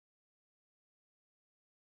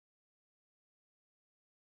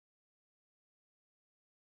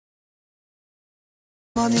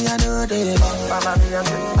Mommy, I know they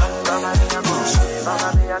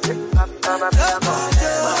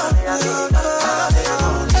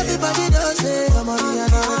everybody does say, mommy, I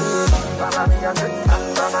know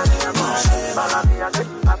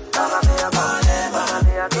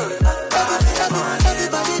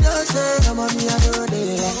everybody does say, mommy, I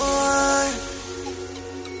know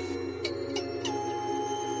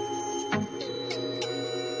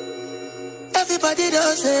everybody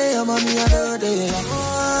does say, mommy, I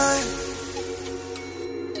know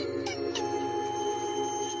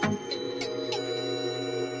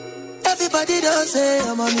everybody does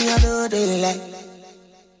say, mommy, I know they like.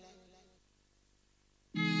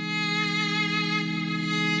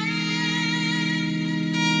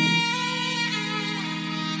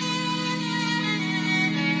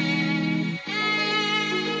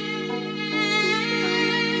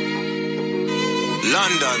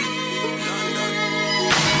 London.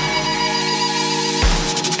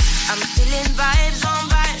 I'm feeling vibes on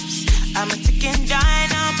vibes. I'm a ticking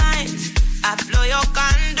dynamite. I blow your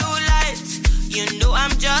candle lights. You know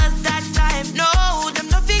I'm just that type. No, them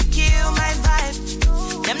no fit kill my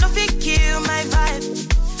vibe. Them no fit kill my vibe.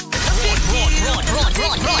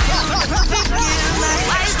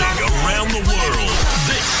 Broadcasting around the world.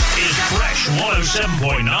 This is Fresh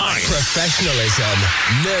 107.9. Professionalism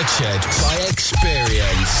nurtured by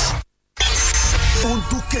experience.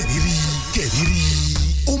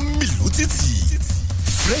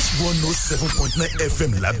 Fresh 107.9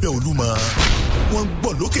 FM lábẹ́ Olúmọ. Wọ́n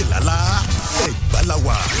gbọ́ lókè lálá. Ẹ̀gbá la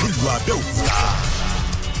wà nílùú Abẹ́òkúta.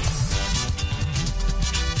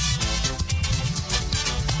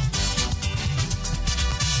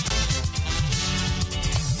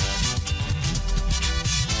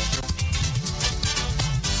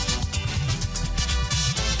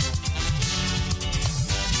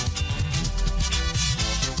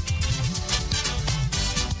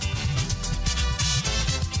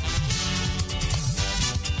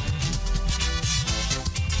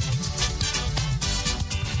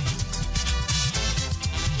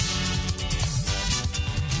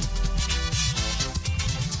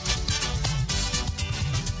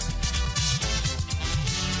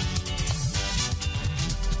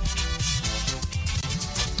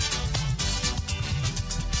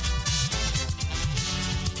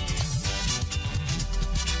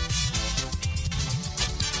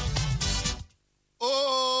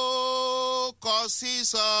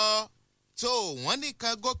 sísọ tó wọ́n ní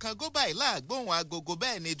kango báyìí láàgbóhùn agogo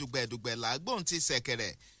bẹ́ẹ̀ ni dùgbẹ̀dùgbẹ̀ làágbóhùn ti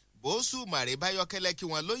ṣẹ̀kẹ̀rẹ̀ bóṣù màrè báyọ̀kẹ́lẹ́ kí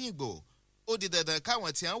wọ́n lóyìnbó ó di dandan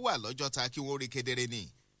káwọn tí wọ́n wà lọ́jọ́ ta kí wọ́n rí kedere ni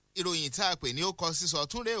ìròyìn tá a pè ní ó kọ sísọ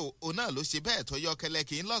túnrẹ́ òun náà ló ṣe bẹ́ẹ̀ tó yọkẹ́lẹ́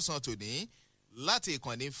kí n lọ́sàn tòní láti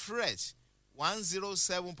ìkànnì Fresh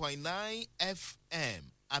 107.9 FM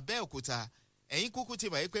Abẹ́òkúta ẹ̀yin kúkú ti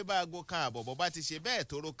mọ̀ pé bá aago kan àbọ̀bọ̀ bá ti ṣe bẹ́ẹ̀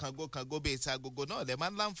tóró kango bíi ta agogo náà lẹ́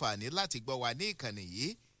máa ń láǹfààní láti gbọ́ wa ní ìkànnì yìí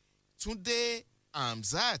Túndé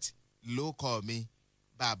Hamzat ló kọ́ mi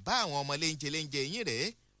bàbá àwọn ọmọ léńjẹ yín rèé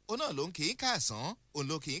ó náà ló ń kì í kàsán òun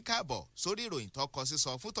ló kì í kàbọ̀ sórí ìròyìn tó kọ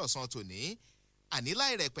sísọ fún tọ̀sán tòní àní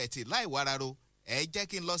láì rẹpẹ̀tì láì wararo ẹ jẹ́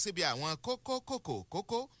kí n lọ síbi àwọn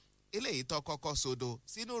kókó eléyìí tó kọ́kọ́ sodo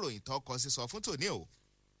sínú ìròyìn tó kọ sísọ fún tòní o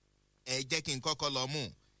ẹ jẹ́ kí n kọ́kọ́ lọ mú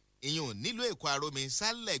ìyún nílùú Èkó arómi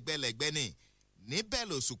sálẹ̀gbẹ̀lẹ̀gbẹ̀ ni níbẹ̀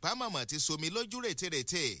lòṣùpá mọ̀mọ̀ ti somi lójú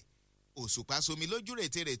rètérètè òṣùpá somi lójú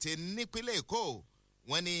rètérètè nípínlẹ̀ Èkó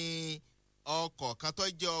wọ́n ní ọkọ̀ kan tó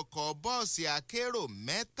jẹ́ ọkọ̀ bọ́ọ̀sì akérò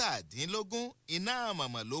 17 iná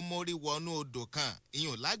mọ̀mọ̀ ló mórí wọnú odò kan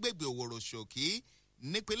ìyún lágbègbè Òwòrò Ṣòkí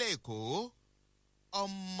nípínlẹ̀ Èkó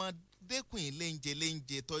ọmọdékùnrin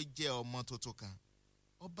léńjẹ tó jẹ́ ọmọ tuntun kan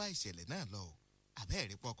ó bá ìṣẹ̀lẹ̀ náà lọ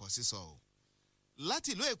àbẹ́ẹ̀rí pọkọ̀ sísọ o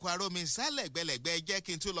láti ìlú Èkó arómi sálẹ̀gbẹ̀lẹ̀gbẹ̀ jẹ́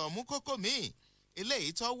kí n tún lọ mú kókó míì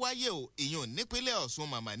eléyìí tó wáyé o ìyún nípínlẹ̀ Ọ̀ṣun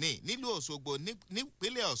màmá ní nílùú Òṣogbo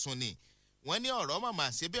nípínlẹ̀ Ọ̀ṣun ni wọ́n ní ọ̀rọ̀ màmá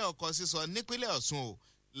síbẹ̀ ọkọ̀ sísọ nípínlẹ̀ Ọ̀ṣun o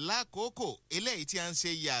lákòókò eléyìí tí a ń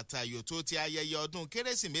ṣe yàtàyò tó ti ayẹyẹ ọdún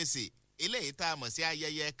kérésìmesì eléyìí tá a mọ̀ sí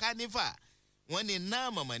ayẹyẹ kánífà wọ́n ní náà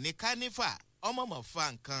mọ̀mọ̀ ní kánífà ọmọọmọ fa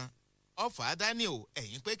nǹkan ọfà dání o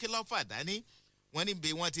ẹ̀yìn pé kí lọ́fà dání wọ́n ní bí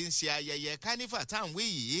wọ́n ti ń ṣe ayẹyẹ kánífà táwọn wí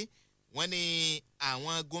yìí wọ́n ní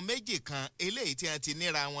àwọn agun méjì kan eléyìí tí a ti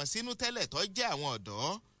níra wọn sínú tẹ́lẹ̀ tó jẹ́ àwọn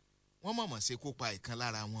ọ̀dọ́ wọ́n mọ̀mọ̀ ṣekú pa ìkan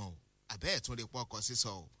lára wọn o àbẹ́ẹ̀ tún lè pọkọ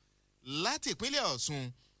sísọ o láti ìpínlẹ̀ Ọ̀ṣun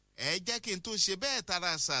ẹ jẹ́ kí n tún ṣe bẹ́ẹ̀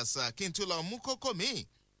tara ṣàṣà kí n tún lọ mú kókó míì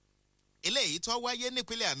eléyìí tó wáyé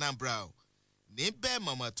nípínlẹ̀ Anambra o níbẹ̀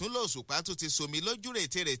mọ̀mọ̀ tún lòṣùpá tún ti somi lójú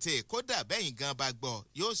rètérètè kódà bẹ́yìn gan bá gbọ́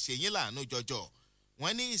yóò ṣe yín láàánú jọjọ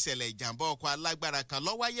wọ́n ní ìṣẹ̀lẹ̀ ìjàmbá ọkọ̀ alágbára kan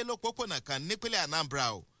ló wáyé lópópónà kan nípínlẹ̀ Anambra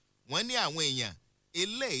o wọ́n ní àwọn èèyàn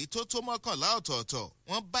eléyìí tó tó 11 ọ̀tọ̀ọ̀tọ̀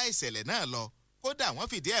wọ́n bá ìṣẹ̀lẹ̀ náà lọ kódà wọ́n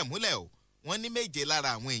fìdí ẹ̀ múlẹ̀ o wọ́n ní 7 lára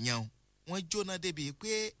àwọn èèyàn wọ́n jóná débi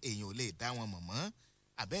pé èèyàn ò lè dá wọn mọ̀ mọ́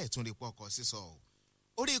àbẹ́ ẹ̀tún rí pọkọ sísọ o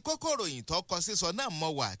orí kókó ròyìn tó kọ sísọ náà mọ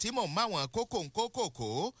wà tí mò ń máwọn kókó ńkókòkó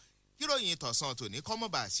kí ròyìn tọ̀sán tòní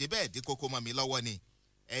kọ́mọ́bà ṣe bẹ́ẹ̀ dí kókó mọ́ mi lọ́wọ́ ni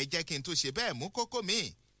ẹ jẹ́ kí n tún ṣe bẹ́ẹ̀ mú kókó míì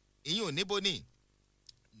ìyún ò níbo ni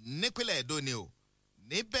nípínlẹ̀ Èdó ni o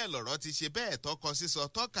níbẹ̀ lọ̀rọ̀ ti ṣe bẹ́ẹ̀ tọkọ sísọ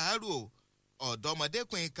tọ́kàárù o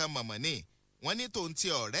ọ̀dọ́mọdékùnrin kan mọ̀mọ́ ni wọ́n ní tòun ti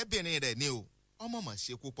ọ̀rẹ́bìnrin rẹ̀ ni o ọmọ mọ̀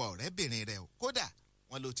ṣekú pa ọ̀rẹ́bìnrin rẹ̀ o kódà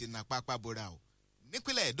wọ́n ló ti na pápá bora o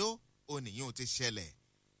nípínlẹ̀ Èdó oníyàn ti ṣẹlẹ̀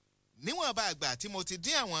níwọ̀n bá àgbà tí mo ti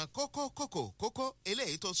dín àwọn kókó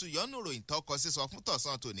eléyìí tó sùn yọ́nù ròyìn tọkọ sísọ fún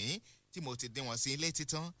tọ̀sán tòní tí mo ti dín wọn sí ilé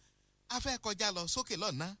títán a fẹ́ kọjá lọ sókè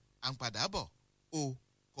lọ́nà à ń padà bọ̀ ó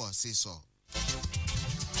kọ sísọ.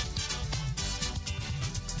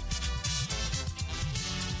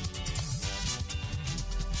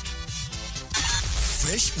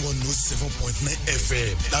 Fresh 107.9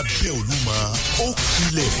 FM lábẹ́ Olúmọ ó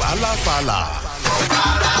kilẹ̀ fàlàfàlà.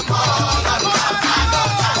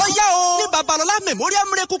 Ó yá o ní Babalọlá Memorial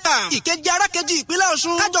Miracle Camp ìkejì arákejì ìpínlẹ̀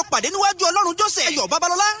Ọ̀ṣun kájọ pàdé níwájú Ọlọ́run Joseph Ayọ̀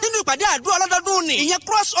Babalọlá nínú ìpàdé àdúrà ọlọ́dọọdún ni ìyẹn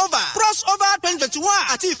crossover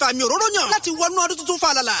 2021 àti ìfàmì òróró yàn láti wọnú ọdún tuntun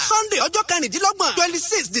falala Sunday ọjọ́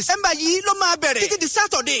 26 December yìí ló máa bẹ̀rẹ̀ títí di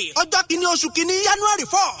Saturday ọjọ́ 1 oṣù 1 January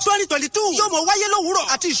 4 2022 yóò mọ̀ wáyé lówùúrọ̀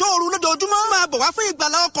àti ìṣòro lójoojúmọ́ máa bọ̀ wá fún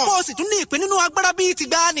ìgbàlá ọkàn kó o sì tún ní ìpín nínú agbára bíi ti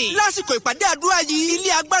gbani lásìkò ìpàdé àdúrà yìí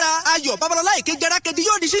ilé agbára Ayọ̀ Babalọlá ìkejì arákejì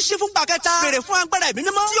yóò di ṣíṣí fún gbàkẹta bèrè fún agbára ẹ̀mí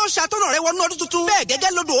mímọ́ tí yóò ṣàtọ́nà rẹ wọnú ọdún tuntun bẹ́ẹ̀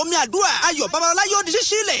gẹ́gẹ́ lodò omi àdúrà Ayọ̀ Babalọlá yóò di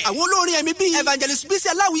ṣíṣí ilẹ̀ àwọn olórin ẹ̀mí bíi evangelist Bísí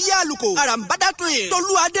Aláwìyé Àlùkò Àràǹbádá Twin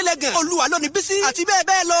Tolú Adélẹ́gàn Olúwa lónìí Bísí àti bẹ́ẹ̀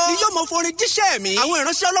bẹ́ẹ̀ lọ ni yóò mọ forin jíṣẹ́ mi àwọn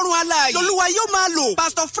ìránṣẹ́ Ọlọ́run alààyè lolúwa yóò máa lò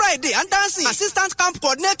Pastor Friday Andansi assistant camp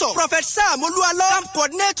coordinator Prophet Sam Olúwalọ camp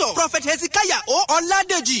coordinator Prophet Hezekiah O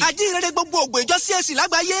Ọládèjì ajínrere gbogbo ògbó ìjọ CAC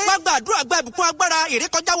lágbàáyé gbàgbà àdúrà gba ìbùkún agbára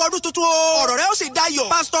ìrékọjá wọdún tuntun o ọ̀rọ̀ rẹ ó sì dayọ̀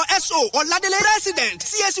Pastor S.O. Ọládélé president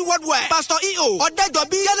CAC worldwide Pastor E.O.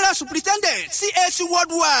 Ọ̀dẹ́jọbí general superintendent CAC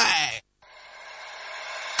worldwide.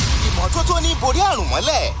 Ìmọ́tótó ní borí àrùn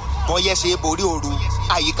mọ́lẹ̀ bọ́yẹ́ ṣe borí ooru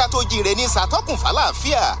àyíká tó jíire ní ṣàtọ́kùn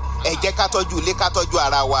fàlàáfíà ẹ jẹ́ ká tọ́jú ilé ká tọ́jú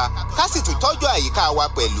ara wa ká sì tún tọ́jú àyíká wa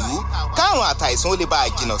pẹ̀lú káàrùn àtàìsàn ó lè bá a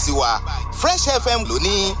jìnnà sí wa Fresh FM ló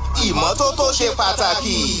ní ìmọ́tótó ṣe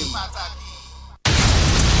pàtàkì.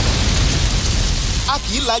 A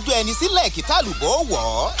kì í lajú ẹni sílẹ̀ kí tálùbọ̀ wọ̀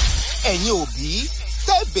ọ́ ẹ̀yin òbí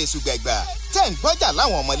tẹ́ bẹ̀sùgbẹ̀gbà tẹ́ ń gbọ́jà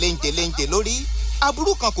láwọn ọmọ léńjẹ lórí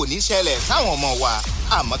aburú kan kò ní ṣẹlẹ̀ sáwọn ọmọ wa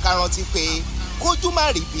àmọ́ ká rántí pé kójú má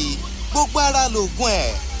rí bí gbogbo ara lògùn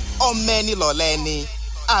ẹ̀ ọmọ ẹni lọ̀lẹ́ ẹni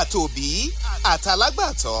àtòbí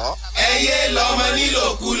àtàlágbàtọ́. ẹ yé lọmọ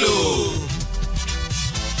nílòkulò.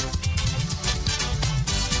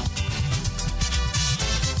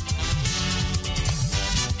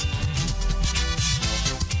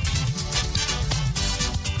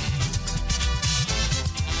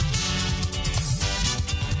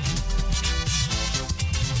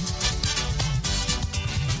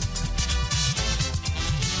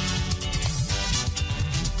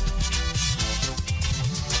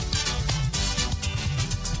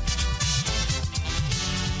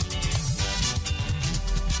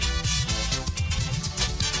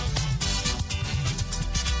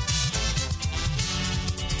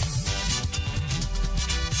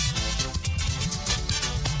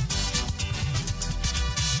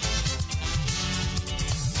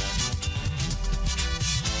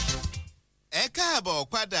 káàbọ̀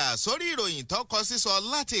padà sórí ìròyìn tó kọ sísọ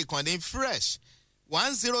láti ìkànnì Fresh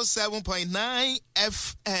 107.9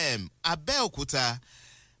 FM Abẹ́òkúta.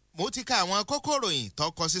 Mo ti ka àwọn kókó ìròyìn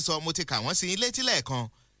tó kọ sísọ mo ti kà wọ́n sí létí lẹ́ẹ̀kan.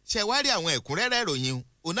 Ṣé wá rí àwọn ẹ̀kúnrẹ́rẹ́ ìròyìn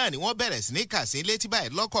òun náà ni wọ́n bẹ̀rẹ̀ sí ní kà sí létí báyìí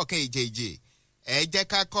lọ́kọ̀ọ̀kan ìjèèjì. Ẹ jẹ́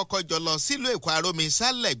ká kọ́kọ́ jọ lọ sílùú Èkó Arómi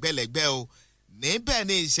sálẹ̀gbẹ̀lẹ̀gbẹ̀ o. Níbẹ̀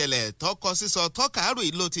ni ìṣẹ̀lẹ̀ tó kọ sísọ tọ́kàárù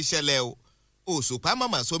yìí ló ti ṣẹlẹ̀ o. Òṣùpá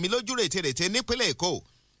mọ̀mọ̀ sómi lójú rètérètè nípínlẹ̀ Èkó.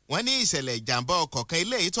 Wọ́n ní ìṣẹ̀lẹ̀ ìjàmbá ọkọ̀ kan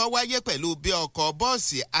ilé yìí tó wáyé pẹ̀lú bí ọkọ̀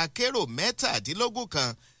bọ́ọ̀sì akérò 17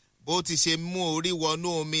 kan bó ti ṣe mú orí wọnú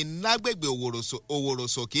omi lágbègbè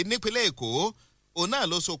Òwòròsòkí nípínlẹ̀ Èkó. Òun náà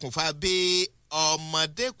ló ṣokùnfà bí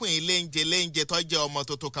ọmọdékùnrin léńjẹ tó jẹ́ ọmọ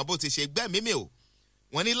tuntun kan bó ti ṣe gbẹ́mímì o.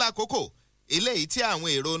 Wọ́n ní lákòókò ilé yìí tí àwọn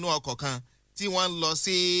èrò inú ọkọ̀ kan tí wọ́n ń lọ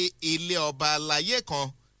sí ilé ọba aláyé kan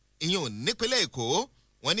ìyún nípínlẹ̀ Èkó.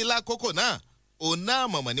 Wọ́n ní lákòókò náà òun náà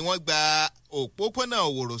mọ̀mọ́ ni wọ́n gba òpópónà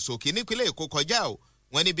Òwòròsòkí nípínlẹ̀ Èkó kọjá o.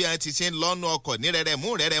 Wọ́n ní bí wọ́n ti ṣe ń lọ́nu ọkọ̀ ní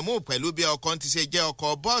rẹ̀rẹ̀mú pẹ̀lú bí ọkọ̀ ti ṣe jẹ́ ọkọ̀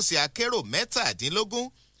bọ́ọ̀sì akérò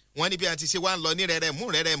 17. Wọ́n ní bí wọ́n ti ṣe wá ń lọ ní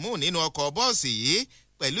rẹ̀rẹ̀mú nínú ọkọ̀ bọ́ọ̀sì yìí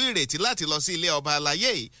pẹ̀lú ìrètí láti lọ sí ilé ọba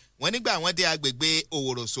aláyé yìí. Wọ́n nígbà wọ́n dé agbègbè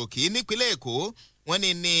Òwòròsòkí nípínlẹ̀ Èkó wọ́n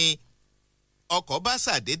ní ọkọ̀ bá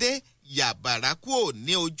ṣàdédé yàbàrá kúò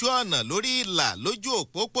ní ojú ọ̀nà lórí ìlà lójú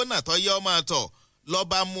òpópónà tó yẹ ọmọ àtọ̀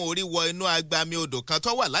lọ́ba mú orí wọ inú agbami odò kan tó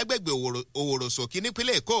wà lágbègbè Òwòròsòkí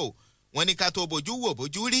nípínlẹ̀ Èkó. Wọ́n ní ká tó bójú wò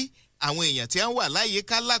bójú rí àwọn èèyàn tí wọ́n wà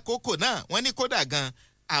láyìíká lákòókò náà. Wọ́n ní kódà gan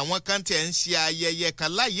àwọn kan tí ń ṣe ayẹyẹ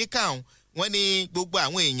kan láyìíká ọ̀hún. Wọ́n ní gbogbo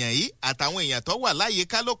àwọn èèyàn yìí àtàwọn èèyàn tó wà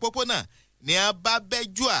láyìíká lópópónà ní a bá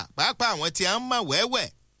bẹ́jú à pàápàá àwọn tí a ń mọ̀ wẹ́wẹ́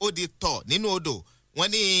ó di tọ̀ nínú odò. Wọ́n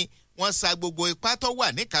ní wọ́n sa gbogbo ipá tó wà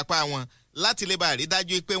níkápá wọn láti lè bá rí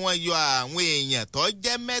dájú pé wọ́n yọ àwọn èèyàn tó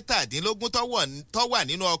jẹ́ 17 tó wà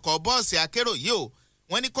nínú ọkọ̀ bọ́ọ̀sì akérò yìí o.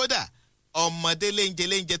 Wọ́n ní kódà ọmọdé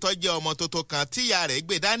léńjẹ tó jẹ́ ọmọ tuntun kan tíya rẹ̀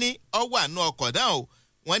gbé dání ó wà nínú ọkọ̀ náà o.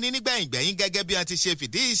 Wọ́n ní nígbẹ̀yìngbẹ̀yìn gẹ́gẹ́ bí wọ́n ti ṣe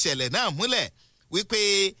fìdí ìṣẹ̀lẹ̀ náà múlẹ̀ wípé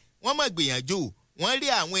wọ́n mọ̀ gbìyànjú wọ́n rí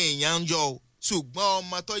àwọn èèyàn ń yọ ṣùgbọ́n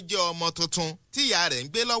ọmọ tó jẹ́ ọmọ tuntun tíya rẹ̀ ń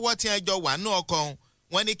gbé lọ́wọ́ tí wọ́n jọ wà nínú ọkọ̀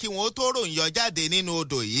wọ́n ní kí wọ́n tó ròyìn yọ jáde nínú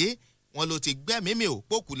odò yìí wọ́n ló ti gbẹ́mímì ò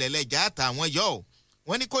pòkùlẹ̀lẹ́jà àtàwọn yọ ò.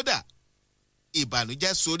 Wọ́n ní kódà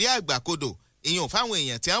ìbànújẹ́ sórí àgbàkodò ìyẹn fáwọn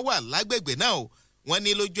èèyàn tí wọ́n wà lágbègbè náà o. Wọ́n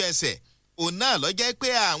ní lójú ẹsẹ̀ òun náà ló jẹ́ pé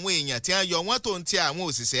àwọn èèyàn tí wọ́n yọ wọ́n tó ń ti àwọn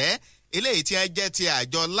òṣìṣẹ́ eléyìí tí wọ́n jẹ́ ti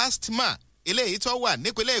àjọ LASTMA eléyìí tó wà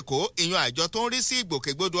nípínlẹ̀ Èkó ìyẹn àjọ tó ń rí sí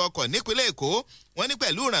ìgbòkègbodò ọkọ̀ nípínlẹ̀ Èkó. Wọ́n ní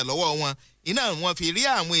pẹ̀lú ìrànlọ́wọ́ wọn iná wọn fi rí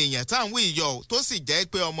àwọn èèyàn táwọn ìyọ tó sì jẹ́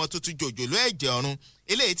pé ọmọ tuntun jòjòló ẹ̀jẹ̀ ọ̀run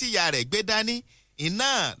eléyìí tí ìyá rẹ̀ gbé dání iná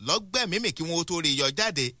lọ́gbẹ̀mímì kí wọ́n tó rí yọ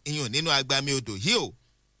jáde ìyẹn nínú agbami odò yìí o.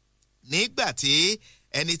 Nígbà tí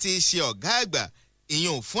ẹni tí í ṣe ọ̀gá àgbà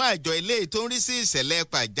ìyẹn fún àjọ ilé tó ń rí sí ìṣẹ̀lẹ̀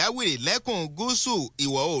pàjáwìrì lẹ́kùn gúúsù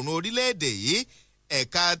ìwọ̀ oòrùn orílẹ̀-èdè yìí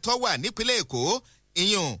ẹ̀ka tó wà nípínlẹ̀ Èkó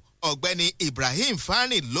ìyẹn ọ̀gbẹ́ni Ibrahim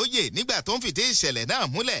Farinlóye nígbà tó ń fìdí ìṣẹ̀lẹ̀ náà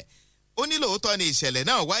múlẹ̀ ó ní lóòótọ́ ni ìṣẹ̀lẹ̀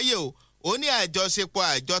náà wáyé o. Ó ní àjọṣepọ̀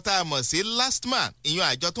àjọ tá a mọ̀ sí LASTMA ìyẹn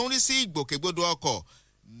àjọ tó ń rí sí ìgbòkègbodò ọkọ̀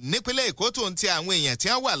nípínlẹ̀ Èkó tó ń ti àwọn èèyàn tí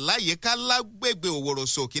wọ́n wà láyìíká lágbègbè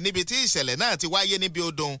Òwòròsòkí níbi tí ìṣẹ̀lẹ̀ náà ti wáyé níbi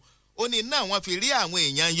odò. Ó ní náà wọ́n fi rí àwọn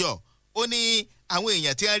èèyàn yọ. Ó ní àwọn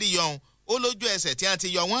èèyàn tí wọ́n rí yọ ó lójú ẹsẹ̀ tí wọ́n ti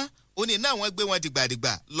yọ wọ́n. Ó ní náà wọ́n gbé wọn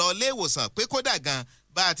dìgbàdìgbà lọ ilé ìwòsàn pé kódà gan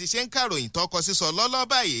bá a ti ṣe ń kàròyìn tọkọ sísọ lọ́lọ́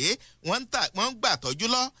báyìí wọ́n ń gbà tọ́jú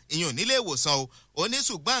lọ ìyẹn nílé ìwòsàn o. Ó ní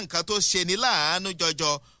ṣùgbọ́n nǹkan tó ṣe ní láàánú jọjọ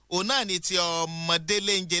òun náà ni ti ọmọdé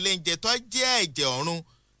léńjẹ tó jẹ́ ẹ̀jẹ̀ ọ̀run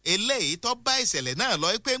eléyìí tó bá ìṣẹ̀lẹ̀ náà lọ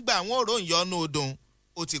pé ń gba àwọn òróǹ yọnu odò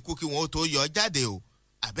ó ti kú kí wọn ó tó yọ jáde o.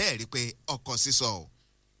 Àbẹ́ẹ̀ rí pé ọkọ̀ sísọ o.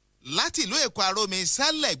 Láti ìlú Èkó arómi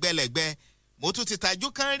sálẹ̀ gbẹlẹ̀gbẹ́ mo tún ti tajú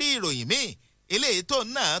kán rí ìròyìn míì eléyìí tó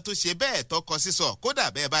náà tó ṣe bẹ́ẹ̀ tọkọ sísọ kódà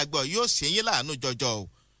bẹ́ẹ̀ bá gbọ́ yóò ṣe yín láàánú jọjọ o.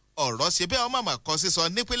 Ọ̀rọ̀ ṣe bẹ́ẹ̀ ọmọ mà kọ sísọ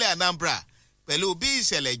nípínlẹ̀ Anambra pẹ̀lú bí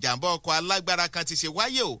ìṣẹ̀lẹ̀ ìjàmbá ọkọ̀ alágbára kan ti ṣe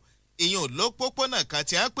wáyé o. Ìyẹn lópópónà kan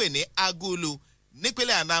tí wọ́n pè ní Agulu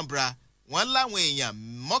nípínlẹ̀ Anambra. Wọ́n láwọn èèyàn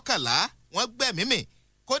 11 wọ́n gbẹ̀mímì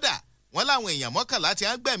kódà wọ́n láwọn èèyàn 11 tí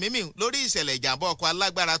wọ́n gbẹ̀mímì lórí ìṣẹ̀lẹ̀ ìjàmbá ọkọ̀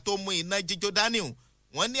alágbára tó mú iná jíjó dání o.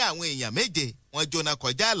 Wọ́n ní àwọn èèyàn 7 wọ́n jóná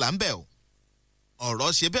kọjá àlà ń bẹ̀ o. Ọ̀rọ̀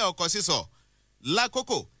ṣe bẹ́ẹ̀ ọkọ̀ sísọ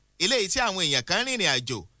lákòókò eléyìí tí àwọn èèyàn kan rìnrìn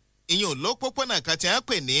àjò ìyẹn lópópónà kan tí wọ́n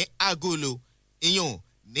pè ní Agulu ìyẹn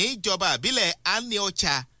níjọba àbílẹ̀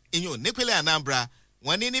Aniocha ìyẹn nípínlẹ̀ Anambra.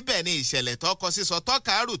 Wọ́n ní níbẹ̀ ni ìṣẹ̀lẹ̀ tọkọ sísọ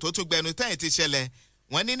tọ́kàárù tó tún gbẹnu tẹ́yìn ti ṣẹlẹ̀.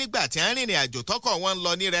 Wọ́n ní nígbà tí wọ́n rìnrìn àjò tọkọ̀ wọn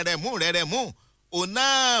lọ ní rẹ̀rẹ̀mú òun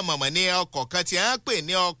náà mọ̀mọ́ ní ọkọ̀ kan tí wọ́n pè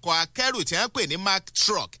ní ọkọ̀ akẹ́rù tí wọ́n pè ní Mark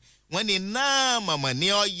Truck. Wọ́n ní náà mọ̀mọ́ ní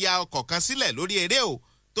ó ya ọkọ̀ kan sílẹ̀ lórí eré o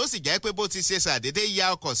tó sì jẹ́ pé bó ti ṣe ṣàdédé ya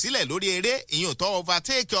ọkọ̀ sílẹ̀ lórí eré ìyún tó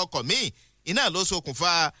overtake ọkọ̀ míì iná ló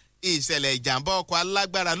ṣokùnfà ìṣẹ̀lẹ̀ ìjàmbá ọkọ̀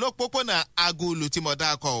alágbára lópópónà Agulu tí mo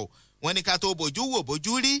dákọ̀ o. Wọ́n ní ká tó bójú wò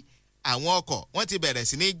bójú rí àwọn ọkọ̀ wọ́n ti bẹ̀rẹ̀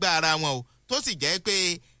sí ní gbá ara wọn o tó sì jẹ́ pé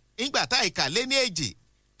ńgbà tá ìkà lé ní èjì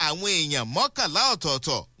àwọn èèyàn 11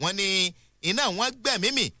 ọ̀tọ̀ọ̀tọ̀ wọ́n ní iná wọn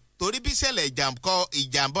gbẹ̀mímì torí bí ìṣẹ̀lẹ̀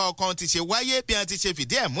ìjàmbá ọkọ̀ ti ṣe wáyé bí wọ́n ti ṣe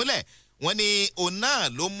fìdí ẹ̀ múlẹ̀. Wọ́n ní òun náà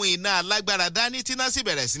ló mú iná alágbára dání tí náà sì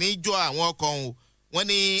bẹ̀rẹ̀ sí ní jó àwọn ọkọ̀ ọ̀hún. Wọ́n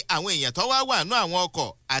ní àwọn èèyàn tó wà nú àwọn ọkọ̀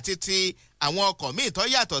àti ti àwọn ọkọ̀ míì tó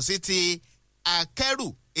yàtọ̀ sí ti akẹ́rù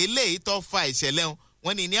eléyìí tó fa ìṣẹ̀lẹ̀ wọn.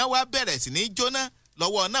 Wọ́n ní wá bẹ̀rẹ̀ sí ní jóná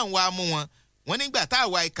lọ́wọ́ náà wá mú wọn. Wọ́n nígbà tá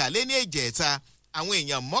àwa ìkà lé ní èjẹ̀ta àwọn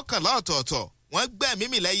èèyàn 11 ọ̀tọ̀ọ̀tọ̀ wọ́n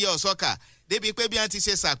gbẹ̀mímì lẹ́yẹ ọ̀sọ́kà débi pé bí wọ́n ti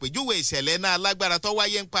ṣe ṣàpèjúwe ìṣẹ̀lẹ̀ náà alágbára tó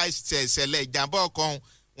wáyé ń pa ìṣẹ̀lẹ̀ ìjàmbá ọkọ̀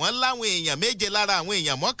wọ́n láwọn èèyàn 7 lára àwọn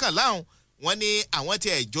èèyàn 11 wọ́n ní àwọn tí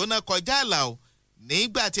ẹ̀ jóná kọjá àlà o.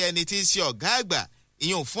 Nígbà tí ẹni tí í ṣe ọ̀gá àgbà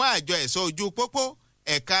ìyún fún àjọ ẹ̀ṣọ́ ojú pópó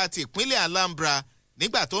ẹ̀ka tìpínlẹ̀ Anambra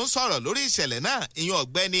nígbà tó ń sọ̀rọ̀ lórí ìṣẹ̀lẹ̀ náà ìyún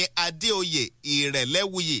ọ̀gbẹ́ni Adéoyè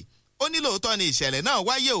Ìrẹ̀lẹ́wuyì ó ní lóòótọ́ ni ìṣẹ̀lẹ̀ náà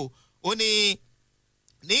wáyé o. Ó ní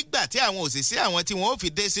nígbà tí àwọn òṣìṣẹ́ àwọn tí wọ́n ó fi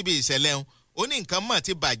dé síbi ìṣẹ̀lẹ̀ ó ní nǹkan mọ̀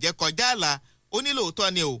ti bàjẹ́ kọjá àlà. Ó ní lóòótọ́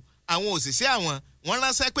ni o àwọn òṣìṣẹ́ àwọn wọ́n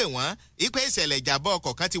ránṣẹ́ pé wọ́n ìpè ìṣẹ̀lẹ̀ ìjàmbá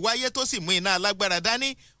ọkọ̀ kan ti wáyé tó sì mú iná alágbára dání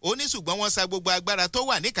ó ní ṣùgbọ́n wọ́n sa gbogbo agbára tó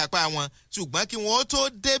wà níkápá wọn ṣùgbọ́n kí wọ́n tó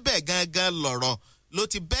débẹ̀ gangan lọ̀rọ̀ ló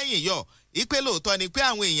ti bẹ́yìn yọ ìpè lóòótọ́ ni pé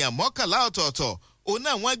àwọn èèyàn 11 ọ̀tọ̀ọ̀tọ̀ òun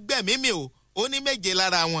náà wọ́n gbẹ̀mí mì ó ní 7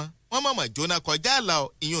 lára wọn wọ́n mọ̀mọ̀ jóná kọjá àlà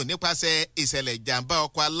ìyún nípasẹ̀ ìṣẹ̀lẹ̀ ìjàmbá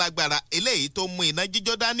ọkọ̀ alágbára eléyìí tó mú iná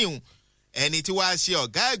jíjó dání hùn ẹni tí wàá ṣe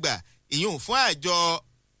ọ̀gá àgbà ìyún fún àjọ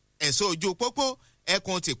ẹ̀ṣọ́ ojú pópó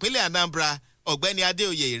ẹkùn tìpínlẹ̀ Anambra ọ̀gbẹ́ni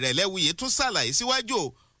Adéoyè Ìrẹ̀lẹ́wuyè tún ṣàlàyé síwájú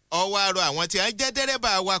ọwọ́ àrò àwọn tí wọ́n jẹ́ dẹ́rẹ́bà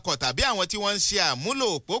awakọ̀ tàbí àwọn tí wọ́n ń ṣe àmúlò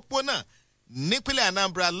òpópónà nípínlẹ̀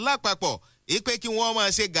Anambra lápapọ̀ ìpè kí wọ́n máa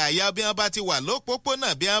ṣe gàyà bí wọ́n bá ti wà lópópónà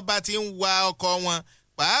bí wọ́n bá ti ń wa ọkọ̀ wọn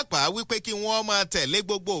pàápàá wípé kí wọ́n máa tẹ̀lé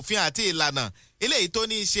gbogbo òfin àti ìlànà eléyìí tó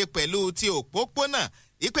ní í ṣe pẹ̀lú ti òpópónà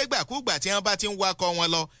ìpè gbàkúgbà tí wọ́n bá ti ń wakọ̀ wọn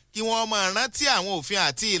lọ kí wọ́n máa rántí àwọn òfin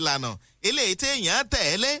àti ìlànà eléyìí téèyàn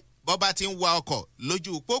tẹ̀lé bọ́ bá ti ń wa ọkọ̀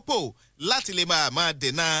lójú pópó láti lè máa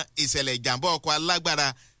dènà ìṣẹ̀lẹ̀ ìjàmbá ọkọ̀ alágbára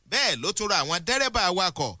bẹ́ẹ̀ ló tún rọ àwọn dẹ́rẹ́bà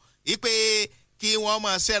awakọ̀ ìpè kí wọ́n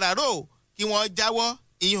máa ṣẹ́raró kí wọ́n jáwọ́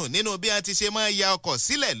ìyún nínú bí wọ́n ti ṣe máa ya ọkọ̀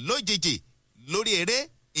sílẹ̀ lójijì lórí eré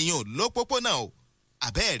ìyún lópópónà o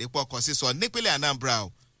àbẹ́ẹ̀rí pọkọ̀ sísọ nípínlẹ̀ Anambra o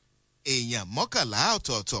èèyàn 11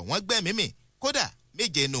 ọ̀tọ̀ọ̀tọ̀ wọ́n gbẹ̀mí mì kódà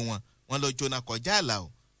 7 nínú wọn lọ jóná kọjá àlà o.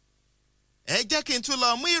 ẹ jẹ́ kí n tún lọ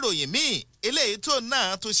mú ìròyìn míì eléyìí tó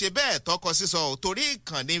náà tún ṣe bẹ́ẹ̀ tọkọ sísọ ò torí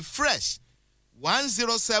ìkànnì Fresh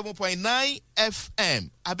 107.9 FM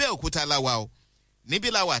Abẹ́òkúta láwa o níbí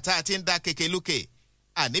làwà tá a ti ń dá kékelúkè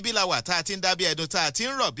àníbí làwà tá a ti ń dá bí ẹdun tá a ti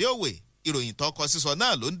ń rọ̀ bí òwe ìròyìn tọkọ sísọ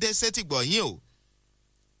náà ló ń dé sétìgbọ̀ yín o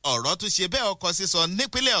ọ̀rọ̀ tún ṣe bẹ́ẹ̀ ọkọ̀ sísọ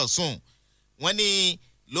nípínlẹ̀ Ọ̀ṣun wọ́n ní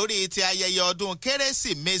lórí ti ayẹyẹ ọdún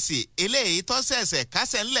kérésìmesì eléyìí tó ṣẹ̀ṣẹ̀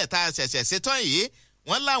kásẹ̀ ńlẹ̀ tá a ṣẹ̀ṣẹ̀ ṣetán yìí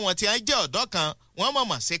wọ́n láwọn tí wọ́n jẹ́ ọ̀dọ́ kan wọ́n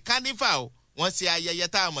mọ̀mọ̀ sí kánífà o wọ́n ṣe ayẹyẹ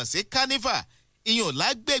tá a mọ̀ sí kánífà ìyún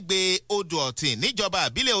lágbègbè odò ọ̀tìn níjọba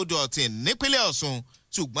àbílẹ̀ odò ọ̀tìn nípínlẹ̀ Ọ̀ṣun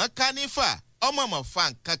ṣùgbọ́n kánífà ọmọọmọ fa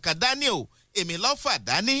nǹkan kan dání o èmi lọ́fà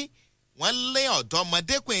dání wọ́n lé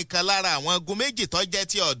ọ̀dọ́mọdékùnrin kan lára àwọn igun méjì tó jẹ́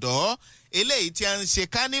ti ọ̀dọ́ eléyìí tí a ń ṣe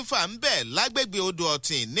kánífà ń bẹ̀ lágbègbè odò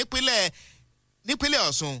ọ̀tìn nípínlẹ̀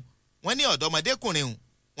Ọ̀ṣun wọ́n ní ọ̀dọ́mọdékùnrin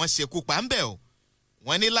wọ́n ṣekú pa ń bẹ̀ o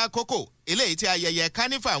wọ́n ní lákòókò eléyìí tí ayẹyẹ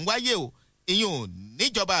kánífà ń wáyé o ìyún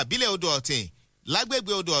níjọba àbílẹ̀ odò ọ̀tìn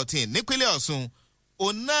lágbègbè odò ọ̀tìn nípínlẹ̀ Ọ̀ṣun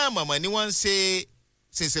òun náà mọ̀mọ́ ni wọ́n ń ṣe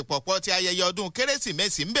ṣèṣepọ̀pọ̀ ti ayẹyẹ ọdún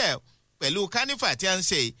kérésìmesì ń bẹ̀ pẹ̀lú kánífà tí a ń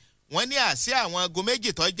ṣe wọ́n ní àṣẹ àwọn igun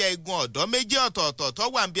méjì tó jẹ́ igun ọ̀dọ́ méjì ọ̀tọ̀ọ̀tọ̀ tó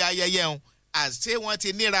wà ń bí ayẹyẹ ọ̀hún àṣé wọ́n ti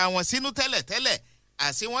níra wọn sínú tẹ́lẹ̀tẹ́lẹ̀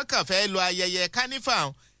àṣé wọ́n kàn fẹ́ lo ayẹyẹ kánífà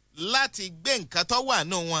láti gbé nǹkan tó wà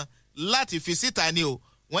nù wọn láti fi síta ni o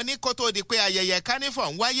wọ́n ní kó tó di pé ayẹyẹ kánífà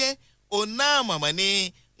ń wáyé òun náà mọ̀mọ́ ni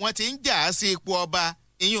wọ́n ti ń jà á sí ipò ọba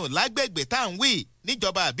ìyún lágbègbè tá à ń wí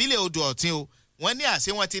níjọba àbílẹ̀ odò ọ̀tìn o wọ́n ní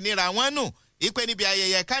àṣé wọ́n ti níra wọn nù ìpè níbi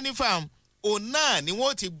ayẹyẹ kánífà òun náà ni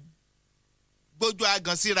wọ́n ti gbójú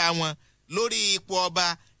agan síra wọn lórí ipò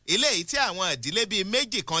ọba eléyìí tí àwọn ìdílé bíi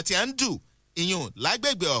méjì kan ti ń dù ìyún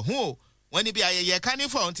lágbègbè ọ̀hún o wọ́n ní bí ayẹyẹ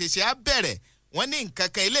kánífà ọ̀hún ti ṣe á bẹ̀rẹ̀ wọ́n ní nǹkan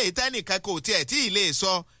kan eléyìí tẹ́nìkan kò tiẹ̀ tí ì lè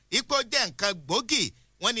sọ ipò jẹ́ nǹkan gbòógì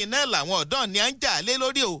wọ́n ní náà làwọn ọ̀dọ́ ni à ń jà lé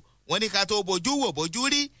lórí o wọ́n ní ká tó bojú wò bojú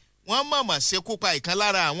rí wọ́n mọ̀mọ̀ ṣekú pa ìkan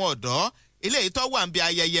lára àwọn ọ̀dọ́ eléyìí tó wà ń bí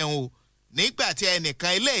ayẹyẹ o nígbà tí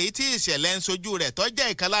ẹnìkan eléyìí tí ìṣẹ̀lẹ̀ ń sojú rẹ̀ tó jẹ́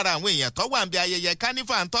ìkan lára àwọn èèyàn tó wà ń bí ayẹyẹ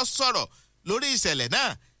kánífà ń tó sọ̀rọ̀ lórí ìṣẹ̀lẹ̀ náà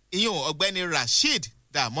ìyún ọ̀gbẹ́ni Rasheed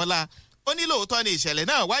Dàmọ́lá ó ní lóòótọ́ ni ìṣẹ̀lẹ̀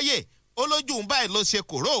náà wáyé ó lójú ń báyìí ló ṣe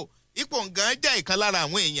kòró ipò nǹkan jẹ́ ìkan lára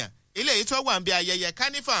àwọn èèyàn eléyìí tó wà ń bí ayẹyẹ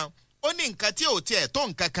kánífà ó ní nǹkan tí ò tiẹ̀ tó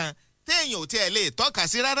nǹkan kan téèyàn ò tiẹ̀ lè tọ́ka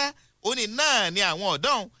sí rárá ó ní náà ni àwọn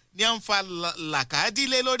ọ̀dọ́ ni à ń fa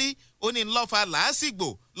làkàdílé lórí ó ní lọ́fà làásìgbò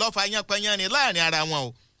lọ́fà yanpanyanni láàrin ara wọn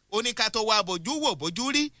o ó ní ká tó wá bojú wò bojú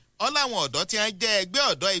rí ọ́ láwọn ọ̀dọ́ tí wọ́n jẹ́ ẹgbẹ́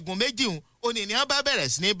ọ̀dọ́ igun méjì hùn ó ní wọ́n bá bẹ̀rẹ̀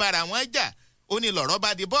sí ní bára wọn jà ó ní lọ̀rọ̀ bá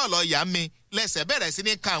di bọ́ọ̀lù ọ̀yà mi lẹ́sẹ̀ bẹ̀rẹ̀ sí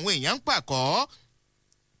ní ka àwọn èèyàn ń pàkọ́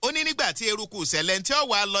ó ní nígbà tí eruku ìṣẹ̀lẹ̀ tí ó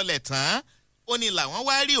wà lọlẹ̀ tán ó ní làwọn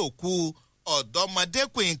wá rí òkú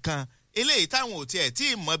ọ̀dọ́mọdékùnrin kan eléyìí táwọn ò tiẹ̀ tí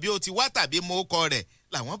ì mọ bí ó ti wá tàbí mọ ọkọ rẹ̀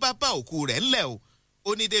làwọn bá bá òkú rẹ̀ ńlẹ̀ o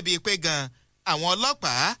ó ní débi pé gan àwọn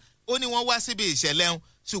ọlọ́pàá ó ní wọ́n wá síbi ìṣẹ̀lẹ̀ ń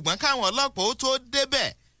ṣùgbọ́n káwọn ọlọ́pàá ó tó débẹ̀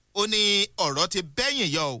ó ní ọ̀rọ̀ ti bẹ́yìn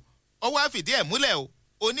yọ o ó wá fìdí ẹ̀ múlẹ̀ o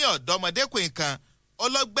ó ní ọ̀dọ́mọdékùnrin kan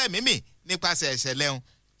ọlọ́gbẹ̀mímì nípasẹ̀ ìṣẹ̀lẹ̀ ń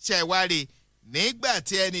ṣẹ̀wárí nígbà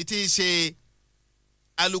tí ẹni tí í ṣe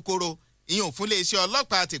alukoro ìyún fún iléeṣẹ́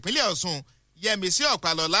ọlọ́pàá tìpínlẹ̀ Ọ̀ṣun Yẹmisí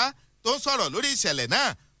Ọ̀pálọ́lá tó ń sọ̀rọ̀ lórí ìṣẹ̀lẹ̀ náà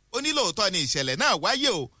ó ní lóòótọ́ ni ìṣẹ̀lẹ̀ náà wáyé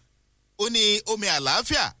o ó ní omi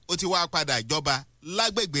àlàáfíà ó ti wá padà ìjọba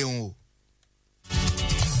lágbègbè òun o.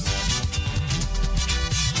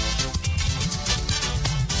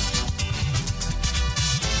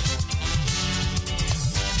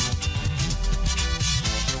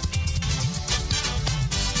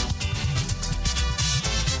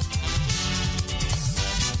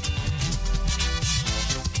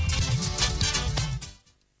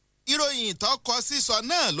 ìròyìn tó kọ sísọ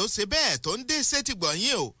náà ló ṣe bẹ́ẹ̀ tó ń dé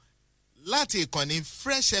sétìgbọ̀nyìn o láti ìkànnì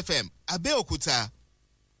Fresh FM Abẹ́òkúta.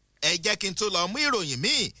 Ẹ jẹ́ kí n tó lọ mú ìròyìn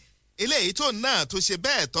míì eléyìí tó náà tó ṣe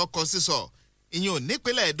bẹ́ẹ̀ tó kọ sísọ ìyún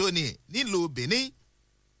nípínlẹ̀ Èdó ni nílùú Benin.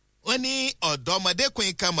 Wọ́n ní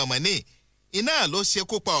ọ̀dọ́mọdékùnrin kan mọ̀mọ́ ní iná ló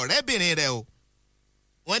ṣekú pa ọ̀rẹ́bìnrin rẹ̀ o.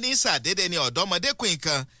 Wọ́n ní ṣàdédé ni ọ̀dọ́mọdékùnrin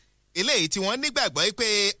kan eléyìí tí wọ́n nígbàgbọ́ pé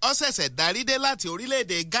ó ṣẹ̀ṣẹ̀ darí dé láti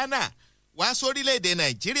orílẹ̀-èdè Ghana wá sórílẹ̀-èdè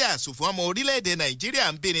Nàìjíríà ṣùgbọ́n ọmọ orílẹ̀-èdè Nàìjíríà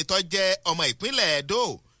ń bìnrin tó jẹ́ ọmọ ìpínlẹ̀ Èdó.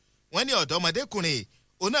 Wọ́n ní ọ̀dọ́mọdékùnrin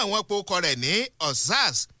òun náà wọ́n pe orúkọ rẹ̀ ní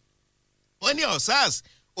Osas. Wọ́n ní Osas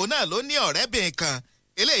òun náà ló ní ọ̀rẹ́bìnrin kan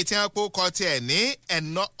eléyìí tí wọ́n pe orúkọ tiẹ̀ ní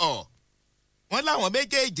Ẹ̀nọ́ọ̀. Wọ́n láwọn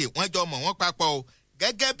méjèèjì wọ́n jọ mọ̀ wọ́n papọ̀ o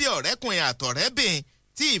gẹ́gẹ́ bí ọ̀rẹ́kùnrin àtọ̀rẹ́bìnrin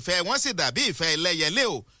tí ìfẹ́ wọn sì dàbí ìfẹ́ ẹlẹ́yẹlé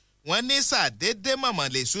o. Wọ́n ní ṣàdédé mọ̀mọ́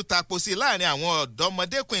lè sú tapo sí láàrin àwọn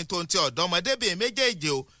ọ̀dọ́mọdékùnrin tó ń ti ọ̀dọ́mọdébìnrin méjèèjì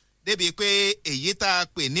o débi pé èyí tá a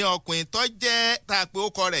pè ní ọkùnrin tó jẹ́ tá a pè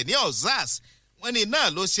orúkọ rẹ̀ ní Osas. Wọ́n ní náà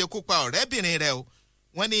ló ṣekú pa ọ̀rẹ́bìnrin rẹ̀ o.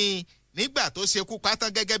 Wọ́n ní nígbà tó ṣekú pa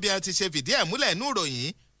tán gẹ́gẹ́ bí wọ́n ti ṣe fìdí ẹ̀ múlẹ̀ nú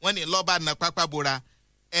ìròyìn wọ́n ní lọ́ba na pápá bora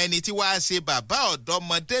ẹni tí wàá ṣe bàbá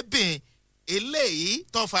ọ̀dọ́mọdébìnrin eléyìí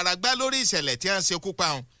tó faragbá lórí ìṣẹ̀lẹ̀ tí wọ́n ṣekú pa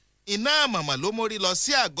òun iná mọ̀mọ́ ló mórí lọ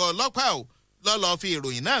sí àgọ́ ọlọ́pàá o lọ́lọ́ fi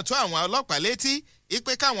ìròyìn náà tó àwọn ọlọ́pàá létí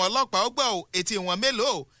ipe káwọn ọlọ́pàá ó gbọ́ o etí wọn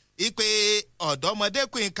mélòó ipe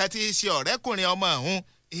ọ̀dọ́mọdékùnrin kan ti ṣe ọ̀rẹ́kùnrin ọmọ ọ̀hún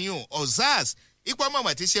ìyún Osas ipò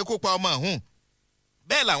mọ̀mọ́ ti ṣekú pa ọmọ ọ̀hún.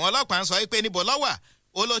 Bẹ́ẹ̀ làwọn ọlọ́pàá ń sọ pé níbo lọ́wà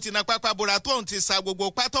ó ló ti na pápá bora tóun ti sa gbogbo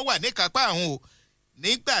pátó wà níkápá ọ̀hún o.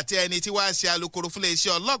 Nígbà tí ẹni tí wàá ṣe alukoro fún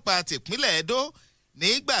iléeṣẹ́ ọlọ́pàá tìpínlẹ̀ Èdó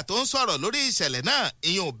nígbà tó ń sọ̀rọ̀ lórí ìṣẹ̀lẹ̀ náà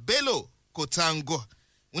ìyún Bello Kotango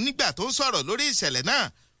nígbà tó ń sọ̀rọ̀ lórí ìṣẹ̀lẹ̀ náà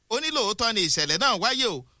ó ní lóòótọ́ ni ìṣẹ̀lẹ̀ náà wáyé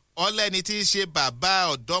o ọlẹ́ni tí í ṣe bàbá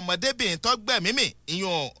ọ̀dọ́mọdébìnrin tó gbẹ̀mímì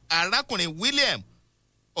ìyún arákùnrin William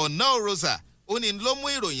Onaorosa ó ní ló mú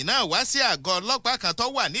ìròyìn náà wá sí àgọ́ ọlọ́pàá kan tó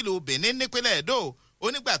wà nílùú Benin nípínlẹ̀ Èdó ó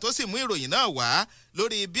nígbà tó sì mú ìròyìn náà wá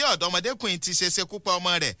lórí bí ọ̀dọ́mọdékùnrin ti ṣe ṣekú pa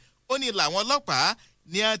ọmọ rẹ̀ ó ní làwọn ọlọ́pàá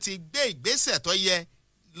ni a ti gbé ìgbésẹ̀ tó yẹ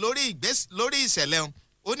lórí ìṣẹ̀lẹ̀ ọ̀hún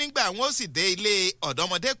ó nígbà wọn ó sì dé ilé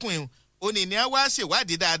ọ̀dọ́mọdékùnrin ó ní a wá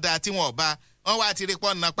ṣèwádìí dáadáa tí wọn ò bá wọn wá ti rí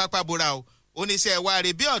pọ́n na pápá bora o oníṣẹ́ wa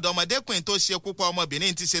rí bí ọ̀dọ́mọdékùnrin tó ṣekú pa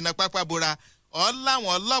ọmọbìnrin ti ṣe na pápá bora láwọn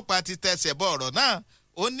ọlọ́pàá ti tẹsẹ̀ bọ ọ̀rọ̀ náà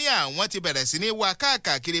ó ní àwọn ti bẹ̀rẹ̀ sí ní wá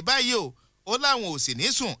káàkiri báyìí o ó láwọn ò sì ní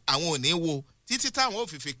sùn àwọn ò ní wo títí táwọn ò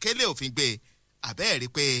fìfì kélé òfin gbé àbẹ́ẹ̀ rí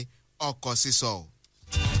pé ọkọ̀ sísọ o.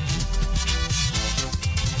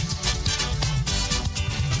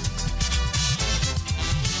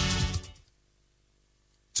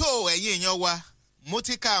 tó ẹ̀yin èèyàn wa mo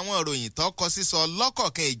ti ka àwọn ìròyìn tó kọ sísọ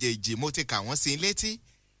lọ́kọ̀ọ̀kan èjèèjì mo ti kà wọ́n sí létí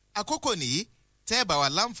àkókò nìyí tẹ́ ẹ bá wa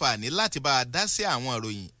láǹfààní láti bá a dá sí àwọn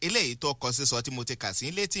ìròyìn eléyìí tó kọ sísọ tí mo ti kà sí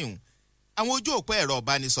létí hùn àwọn ojú òpó ẹ̀rọ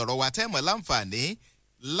ìbánisọ̀rọ̀ wa tẹ́ mọ̀ láǹfààní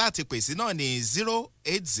láti pèsè náà ní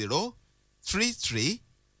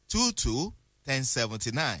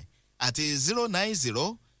 08033221079 àti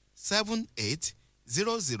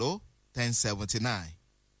 09078001079.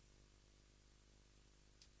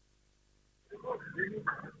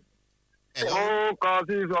 Ó kọ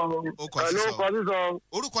sísọ.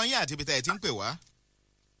 Orúkọ yín àti ibi tẹ́ ẹ ti ń pè wá.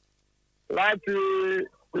 Láti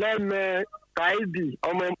lẹ́mẹ̀ Káìdì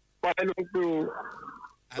ọmọ ìpàdé ló ń pè o.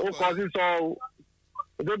 Ó kọ sísọ o.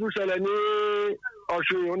 Ètò tó ṣẹlẹ̀ ní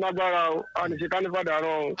Ọ̀ṣun yìí ó lágbára o. A lè ṣe kánífàdà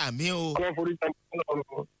rán o. Àmín o. Ọlọ́run forí jẹ́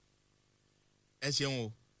ọ̀rọ̀. Ẹ ṣeun o.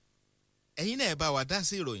 Ẹ̀yin náà bá wa dá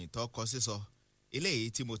sí ìròyìn tó kọ sísọ. Eléyìí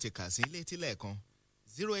tí mo ti kà sí létí lẹ́ẹ̀kan.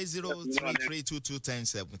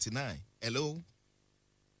 08033221079. Hello.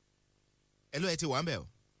 Hello, ẹ ti wà ń bẹ̀ o.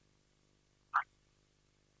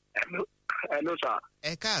 Hello, sir.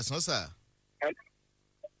 Ẹ káàsán sà. Ẹ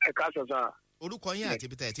káàsán sà. Orúkọ yín àti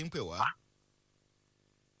ibi tẹ́ ẹ ti ń pè wá.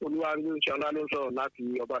 Olúwarí Ṣọlá ló sọ̀rọ̀ láti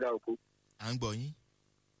Ọ̀bádà Òkú. À ń gbọ́ yín.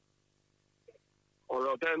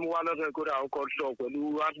 Ọ̀rọ̀ tẹ́ mú wá lọ́sẹ̀ kódà ó kọ́ sọ pẹ̀lú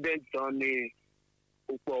accident tán ni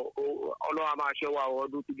púpọ̀ Ọlọ́run máa ṣọ́ wa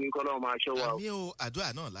ọdún tí kí Ọlọ́run máa ṣọ́ wa. Àmì o àdúrà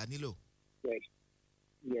náà la nílò. Yes,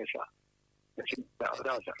 sir.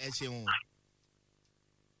 Ẹ ṣeun.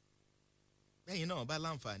 Lẹ́yìn náà bá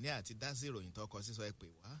láǹfààní àti dá sí ìròyìn tó kọ sísọ ẹ pè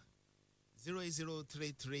wá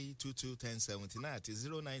 08033221079 àti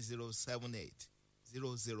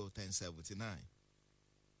 09078001079.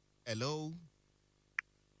 Hello.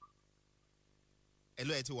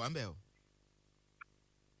 Hello, ẹ ti wà ń bẹ̀ o.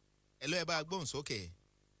 Hello, ẹ bá gbóhùn sókè.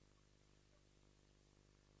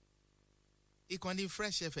 Ìkànnì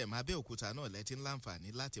Fresh FM Abẹ́òkúta náà lẹ́tí ń láǹfààní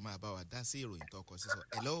láti máa bá wa dá sí ìròyìn tó kọ sísọ.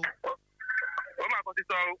 Hello. Ó máa kọ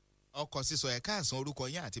sísọ o. Ọkọ̀ sísọ ẹ̀ káàsán orúkọ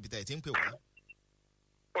yín àti ibi tẹ́ ẹ ti ń pè wá.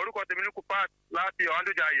 orúkọ tèmi ní Kupat láti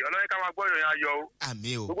Ọ̀hánjọ́jà yìí ọlọ́yẹ ká máa gbọ́ ìròyìn ayọ̀ o.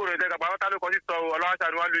 àmì o. gbogbo ìròyìn tẹ́ka pàápàá ló kọ́ sí sọ o ọlọ́wọ́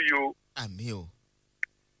ṣàánú wá lù yìí o. àmì o.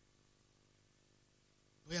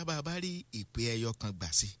 bóyá bá a bá rí ìpè ẹyọ kan gbà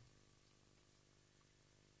sí.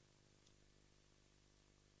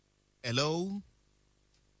 hello.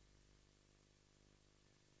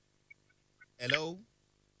 hello.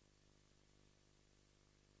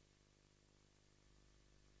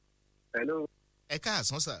 hello. ẹ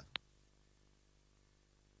káàsán sà.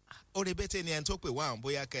 orí bẹ́tẹ̀ ni ẹni tó pè wá àwọn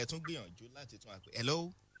bóyá kẹ́ ẹ tún gbìyànjú láti tún àpè. hello.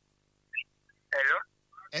 hello.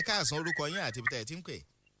 ẹ káàsán orúkọ yín àti ibi tẹ́ ẹ ti ń pè.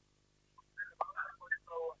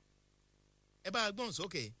 ẹ bá a gbọ́n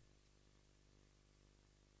sókè.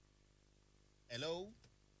 hello.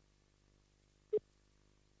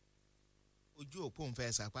 ojú òpó ń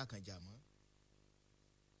fẹ́ sapá kan jà mọ́.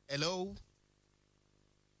 hello.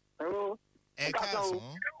 hello. ẹ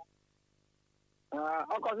káàsán.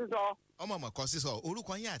 ọkọ sísọ. ọmọ ọmọ kan sísọ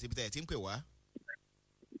orúkọ yín àti ibi tẹ́ ẹ ti ń pè wá.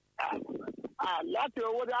 láti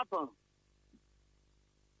owó dápọ̀n.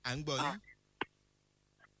 à ń gbọ́ yín.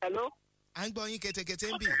 hello. à ń gbọ́ yín kétékété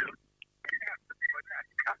ń bì.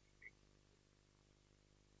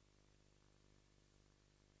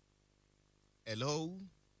 hello.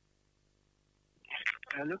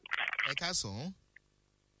 hello. ẹ káàsán.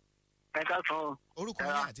 ẹ káàsán. orúkọ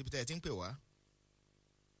yín àti ibi tẹ́ ẹ ti ń pè wá.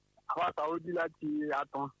 àwọn àtàwọ́dí láti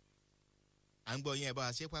àtàn. à ń gbọ́ yín ẹ bá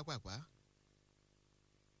a ṣe pápápá.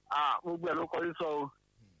 gbogbo ẹ̀ ló kọ́ sí sọ o.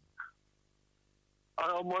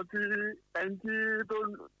 ọmọ tí ẹni tí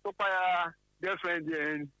tó páyà girlfriend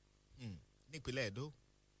ẹ̀ nípínlẹ̀ Ẹdó.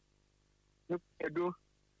 nípínlẹ̀ Ẹdó.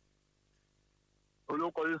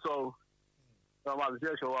 olókọ́ sí sọ o. ọmọ àbísí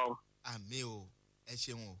ẹ̀ṣọ́ wa o. àmì o ẹ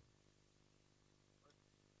ṣeun o.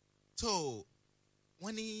 tó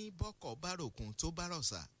wọ́n ní bọ́kọ̀ bá ròkun tó bá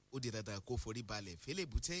rọ̀ṣà ó di dandan kó forí balẹ̀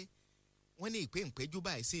fẹ́lẹ́bùtẹ́ wọ́n ní ìpè ìpẹ́jú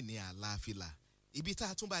báyìí sì ní àlàáfíà ibi tá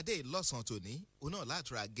a tún bá dé lọ́sàn-án tòní òun náà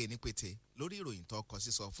látara gé ní pété lórí ìròyìn tó kọ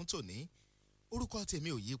sísọ fún tòní orúkọ tèmi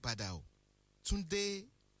ò yí padà o Túndé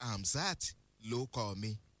Hamzat ló kọ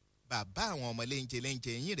mi bàbá àwọn ọmọ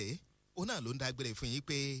léńjẹ yín rèé òun náà ló ń dágbére fún yín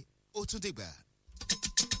pé ó tún dìgbà.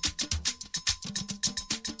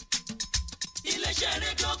 iléeṣẹ́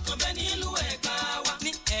rédíò kan bẹ́ẹ̀ nílùú Ẹ̀gbá wa.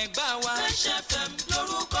 ní Ẹ̀gbá wa. Fresh FM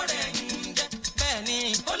lórúkọ rẹ̀ ń jẹ́. bẹ́ẹ̀ ni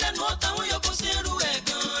ó lẹ́nu ó táwọn yòókù sí irú ẹ̀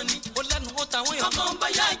gan-an ni. ó lẹ́nu ó táwọn yòókù. ọkàn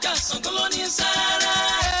báyà ìjà Ṣàngó ló ní sáárá.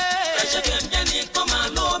 Fresh FM jẹ́ ní kọ́ máa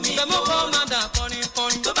lómi. bẹ́ẹ̀ mo kọ́ máa dà kọrin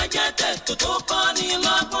kọrin. tó bá jẹ́ tẹ̀ tó kọ́ ni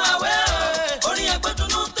lọ́gbọ́n àwẹ̀ o. orin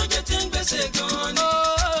ẹgbẹ́dúnú tó jẹ́ ti ń gbèsè gan-an ni.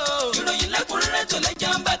 ìròyìn lẹ́kùnrẹ́rẹ́ tó lẹ́jà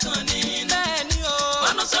ń bá kan ní. bẹ́ẹ̀ ni o.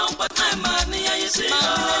 mọ́nà sẹ́wọ̀n pátá ẹ̀ máa níyàyé sí i.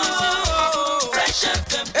 Fresh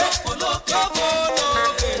FM tó follow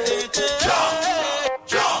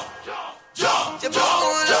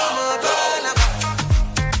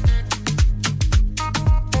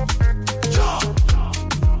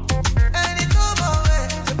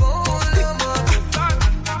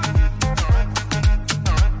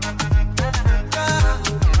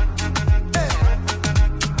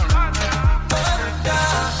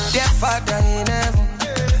Dear Father in heaven,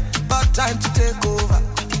 about time to take over.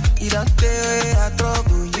 You don't tell I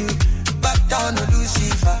trouble you. Back down to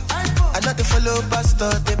Lucifer. I not to follow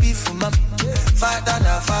pastor, they be for mom. Father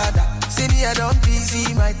na father. See me, I don't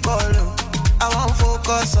busy my call. I won't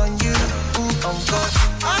focus on you, on God.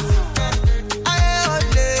 I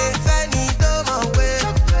only any doma way.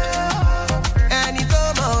 Any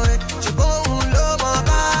doma way. You go low more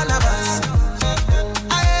Barnabas.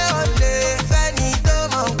 I only any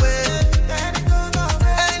doma way.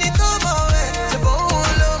 Any doma way. You go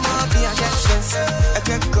low more me. I get sense, I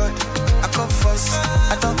get God, I come first,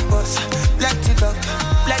 I don't boss. Plenty dog,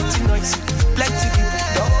 plenty noise, plenty people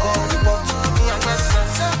don't call the boss. Me I get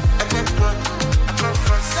sense, I get God, I come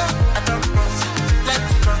first, I don't boss.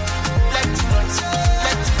 Plenty dog, plenty noise,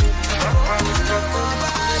 plenty people don't call the boss.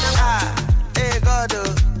 Hey God,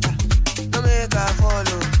 don't make I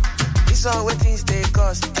follow. This all waiting stay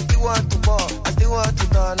cost. I still want to ball, I still want to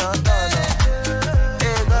turn on.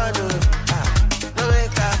 Hey God, don't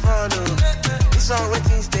make I follow. This all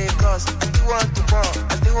waiting stay cost. I still want to ball,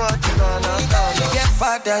 I still want to turn on. Get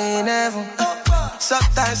Father in heaven.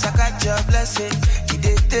 Sometimes I catch your blessing. You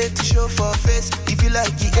did to show for face. You be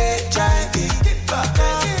like the HIV.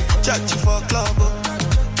 Church for club,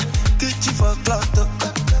 kitchen for club.